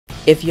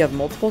If you have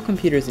multiple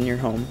computers in your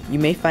home, you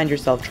may find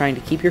yourself trying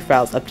to keep your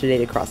files up to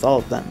date across all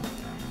of them.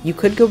 You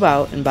could go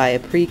out and buy a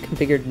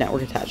pre-configured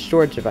network-attached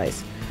storage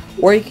device,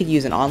 or you could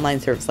use an online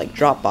service like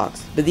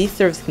Dropbox, but these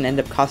services can end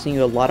up costing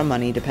you a lot of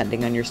money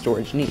depending on your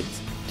storage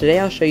needs. Today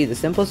I'll show you the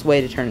simplest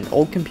way to turn an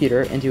old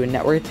computer into a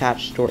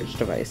network-attached storage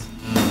device.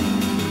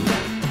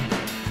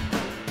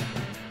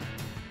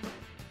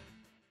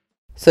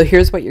 So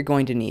here's what you're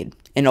going to need: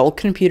 an old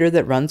computer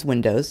that runs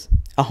Windows,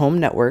 a home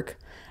network,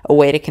 a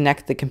way to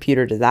connect the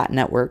computer to that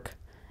network,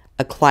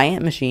 a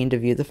client machine to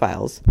view the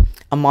files,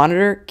 a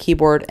monitor,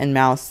 keyboard, and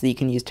mouse that you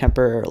can use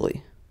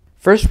temporarily.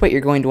 First, what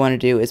you're going to want to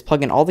do is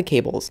plug in all the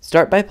cables.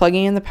 Start by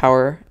plugging in the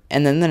power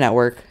and then the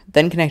network,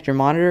 then connect your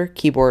monitor,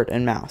 keyboard,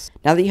 and mouse.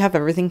 Now that you have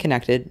everything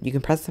connected, you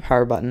can press the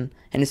power button,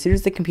 and as soon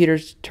as the computer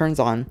turns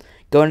on,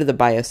 go into the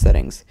BIOS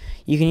settings.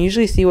 You can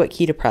usually see what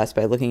key to press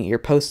by looking at your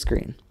post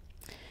screen.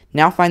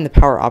 Now find the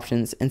power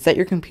options and set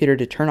your computer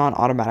to turn on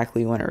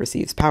automatically when it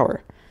receives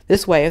power.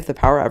 This way, if the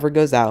power ever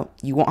goes out,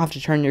 you won't have to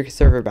turn your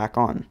server back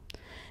on.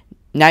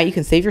 Now you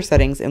can save your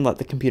settings and let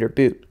the computer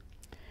boot.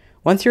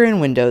 Once you're in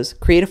Windows,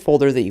 create a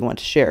folder that you want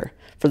to share.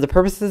 For the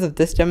purposes of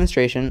this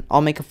demonstration,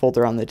 I'll make a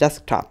folder on the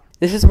desktop.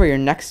 This is where your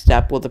next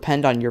step will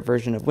depend on your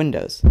version of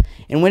Windows.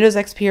 In Windows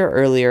XP or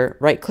earlier,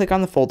 right-click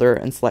on the folder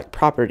and select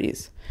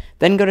Properties.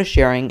 Then go to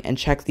Sharing and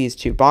check these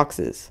two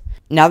boxes.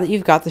 Now that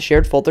you've got the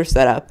shared folder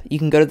set up, you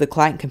can go to the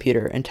client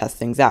computer and test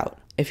things out.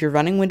 If you're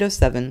running Windows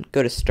 7,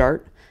 go to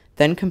Start,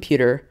 then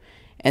Computer,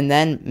 and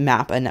then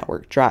Map a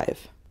network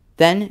drive.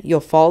 Then you'll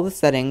follow the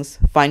settings,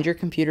 find your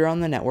computer on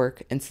the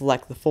network, and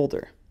select the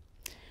folder.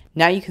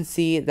 Now you can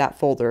see that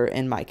folder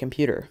in My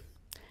Computer.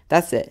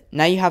 That's it.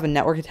 Now you have a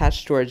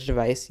network-attached storage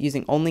device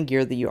using only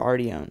gear that you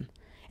already own.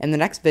 In the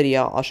next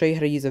video, I'll show you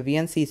how to use a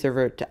VNC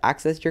server to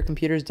access your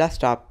computer's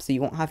desktop so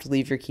you won't have to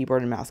leave your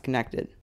keyboard and mouse connected.